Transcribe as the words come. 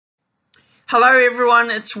Hello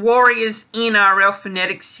everyone, it's Warriors NRL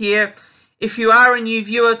Fanatics here. If you are a new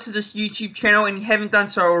viewer to this YouTube channel and you haven't done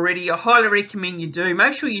so already, I highly recommend you do.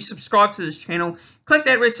 Make sure you subscribe to this channel. Click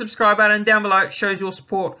that red subscribe button down below. It shows your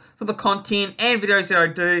support for the content and videos that I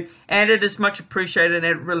do, and it is much appreciated and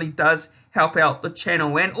it really does help out the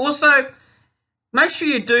channel. And also, make sure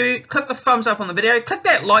you do click the thumbs up on the video, click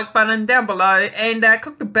that like button down below, and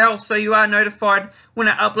click the bell so you are notified when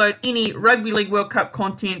I upload any Rugby League World Cup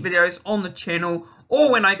content videos on the channel or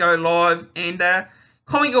when I go live. And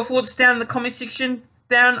comment your thoughts down in the comment section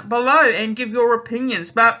down below and give your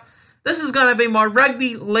opinions. But this is going to be my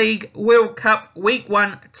Rugby League World Cup Week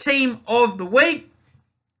 1 Team of the Week.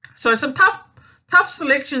 So some tough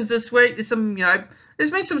selections this week. There's some,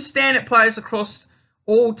 there's been some standout players across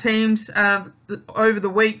all teams over the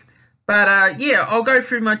week, but yeah, I'll go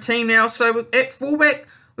through my team now. So at fullback,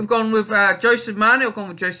 we've gone with Joseph Manu. I've gone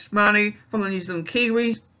with Joseph Manu from the New Zealand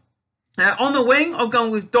Kiwis. On the wing, I've gone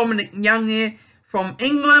with Dominic Young there from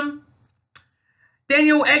England.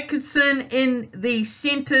 Daniel Atkinson in the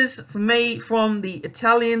centres for me from the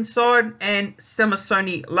Italian side, and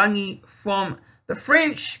Samisoni Langi from the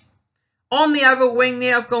French. On the other wing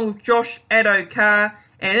there, I've gone with Josh Addo-Carr.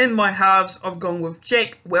 And in my halves, I've gone with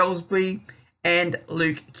Jack Wellesby and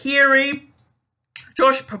Luke Keary.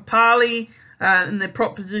 Josh Papali in the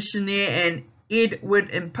prop position there. And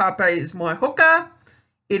Edward Mpape is my hooker.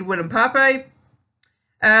 Edward Mpape.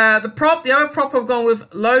 The other prop I've gone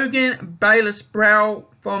with Logan Bayliss-Brow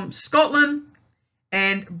from Scotland.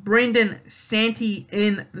 And Brendan Santi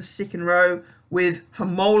in the second row with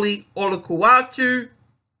Hamoli Olukuatu.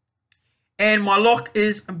 And my lock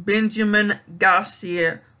is Benjamin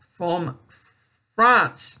Garcia from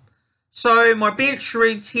France. So my bench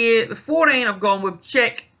reads here. The 14 I've gone with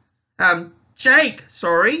Jake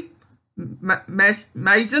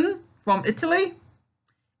Mason from Italy.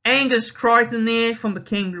 Angus Crichton there from the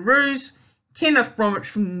Kangaroos. Kenneth Bromwich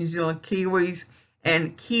from the New Zealand Kiwis.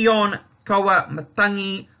 And Keon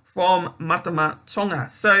Kawamatangi from Matama Tonga.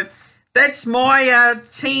 So that's my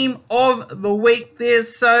team of the week there.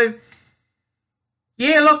 So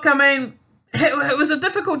yeah, look, I mean, it was a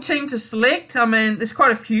difficult team to select. I mean, there's quite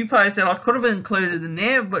a few players that I could have included in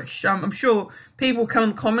there, which I'm sure people come in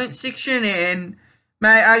the comment section and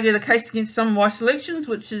may argue the case against some of my selections,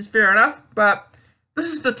 which is fair enough. But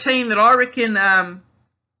this is the team that I reckon,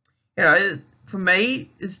 for me,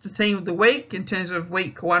 is the team of the week in terms of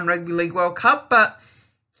Week 1 Rugby League World Cup. But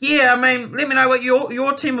yeah, I mean, let me know what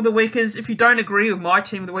your team of the week is. If you don't agree with my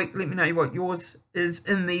team of the week, let me know what yours is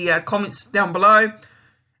in the comments down below.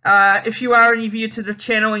 If you are a new viewer to the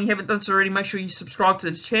channel and you haven't done so already, make sure you subscribe to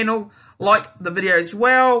the channel, like the video as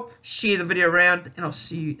well, share the video around, and I'll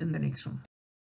see you in the next one.